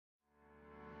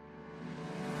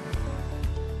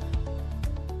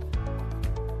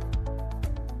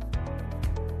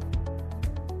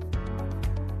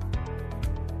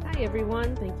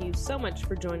everyone. Thank you so much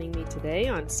for joining me today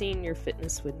on Senior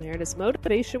Fitness with Meredith,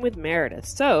 Motivation with Meredith.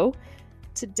 So,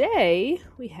 today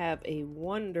we have a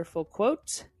wonderful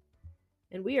quote,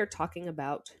 and we are talking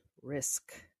about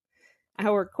risk.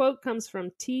 Our quote comes from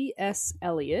T.S.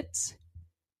 Eliot.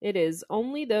 It is,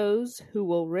 "Only those who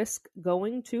will risk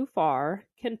going too far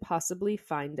can possibly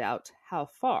find out how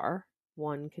far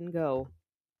one can go."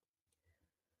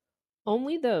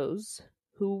 Only those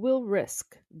who will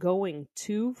risk going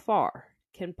too far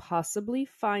can possibly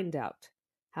find out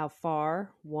how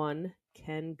far one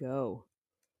can go.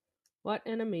 What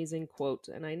an amazing quote.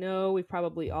 And I know we've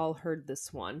probably all heard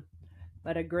this one,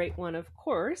 but a great one, of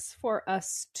course, for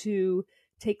us to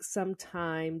take some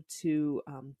time to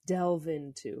delve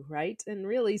into, right? And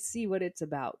really see what it's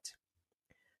about.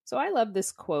 So I love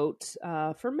this quote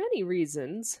for many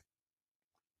reasons,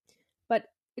 but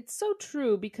it's so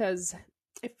true because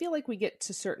I feel like we get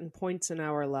to certain points in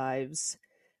our lives,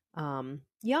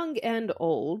 young and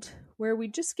old, where we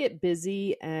just get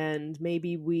busy and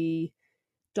maybe we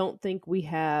don't think we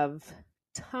have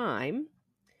time,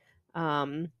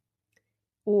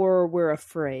 or we're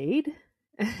afraid.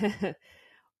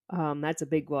 That's a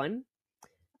big one.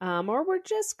 Or we're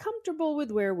just comfortable with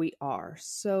where we are.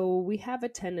 So we have a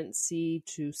tendency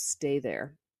to stay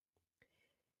there.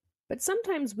 But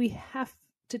sometimes we have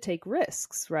to take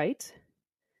risks, right?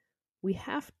 We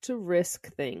have to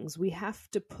risk things. We have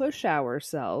to push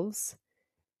ourselves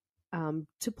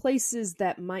to places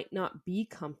that might not be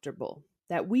comfortable,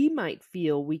 that we might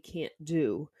feel we can't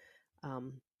do,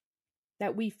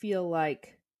 that we feel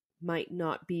like might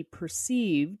not be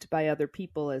perceived by other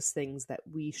people as things that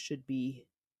we should be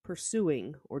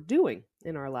pursuing or doing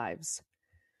in our lives.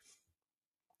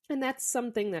 And that's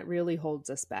something that really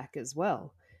holds us back as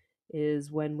well,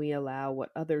 is when we allow what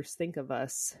others think of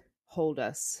us hold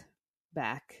us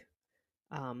back,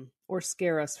 or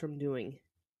scare us from doing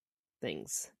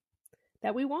things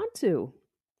that we want to.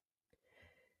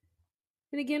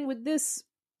 And again, with this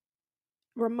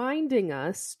reminding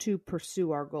us to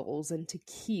pursue our goals and to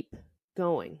keep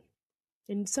going.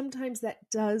 And sometimes that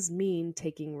does mean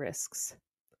taking risks.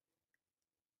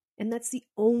 And that's the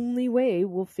only way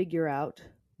we'll figure out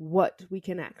what we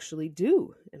can actually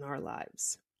do in our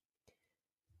lives.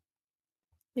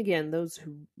 Again, those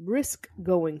who risk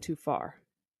going too far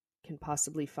can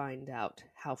possibly find out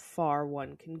how far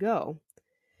one can go.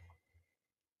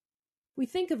 We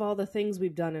think of all the things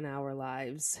we've done in our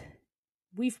lives.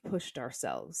 We've pushed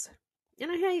ourselves. And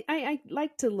I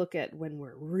like to look at when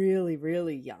we're really,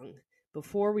 really young,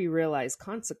 before we realize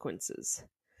consequences.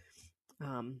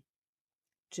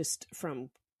 Just from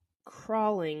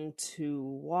crawling to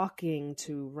walking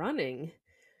to running,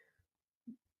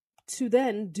 to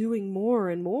then doing more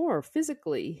and more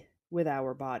physically with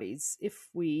our bodies if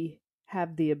we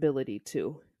have the ability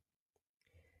to.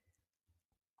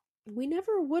 We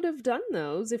never would have done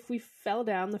those if we fell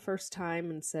down the first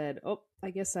time and said, "Oh,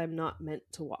 I guess I'm not meant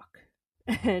to walk."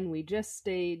 And we just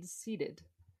stayed seated.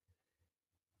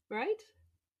 Right?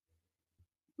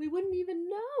 We wouldn't even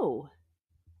know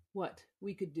what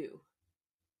we could do,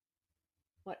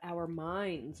 what our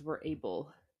minds were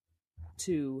able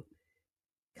to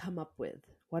come up with,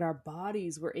 what our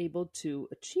bodies were able to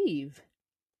achieve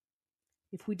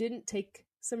if we didn't take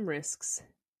some risks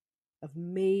of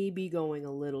maybe going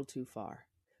a little too far.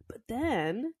 But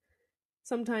then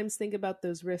sometimes think about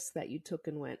those risks that you took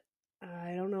and went,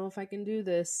 "I don't know if I can do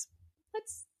this."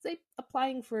 Let's say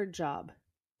applying for a job.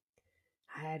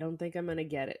 I don't think I'm going to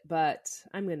get it, but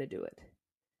I'm going to do it.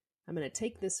 I'm going to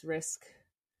take this risk,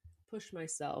 push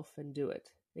myself, and do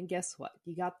it. And guess what?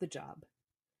 You got the job.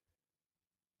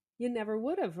 You never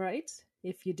would have, right?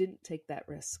 If you didn't take that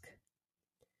risk.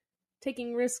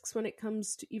 Taking risks when it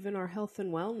comes to even our health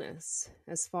and wellness,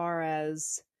 as far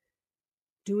as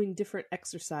doing different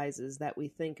exercises that we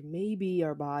think maybe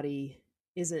our body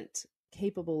isn't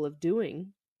capable of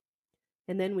doing.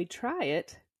 And then we try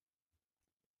it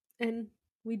and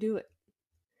we do it.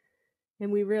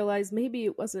 And we realize maybe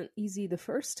it wasn't easy the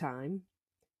first time,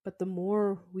 but the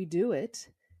more we do it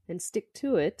and stick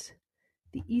to it,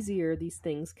 the easier these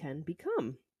things can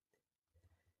become.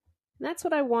 And that's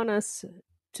what I want us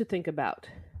to think about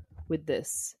with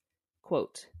this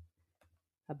quote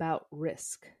about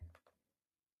risk.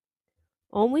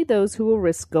 Only those who will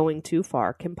risk going too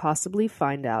far can possibly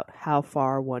find out how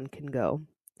far one can go.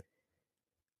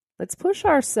 Let's push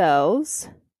ourselves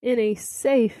in a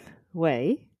safe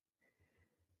way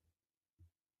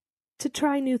to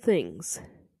try new things,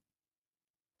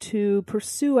 to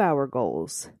pursue our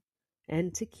goals,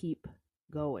 and to keep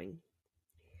going.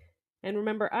 And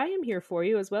remember, I am here for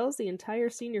you, as well as the entire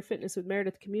Senior Fitness with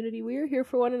Meredith community. We are here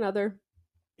for one another.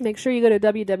 Make sure you go to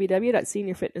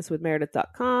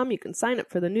www.seniorfitnesswithmeredith.com. You can sign up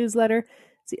for the newsletter,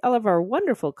 see all of our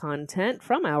wonderful content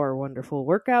from our wonderful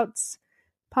workouts,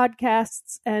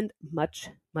 podcasts, and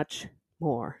much, much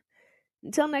more.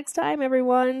 Until next time,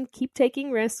 everyone, keep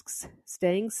taking risks,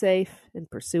 staying safe, and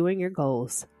pursuing your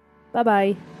goals.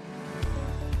 Bye-bye.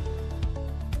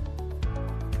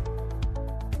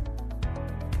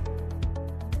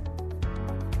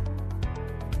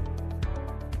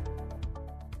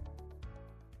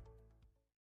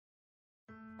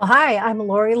 Hi, I'm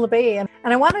Lori LeBay, and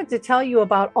I wanted to tell you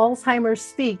about Alzheimer's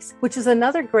Speaks, which is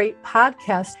another great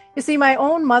podcast. You see, my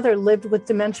own mother lived with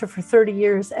dementia for 30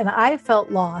 years, and I felt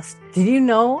lost. Did you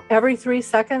know every 3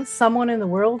 seconds someone in the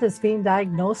world is being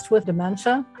diagnosed with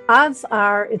dementia? Odds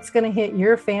are it's going to hit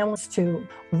your families too.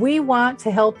 We want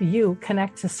to help you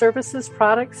connect to services,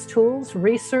 products, tools,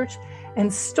 research,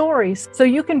 and stories so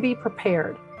you can be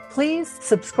prepared. Please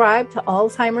subscribe to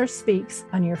Alzheimer's Speaks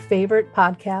on your favorite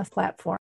podcast platform.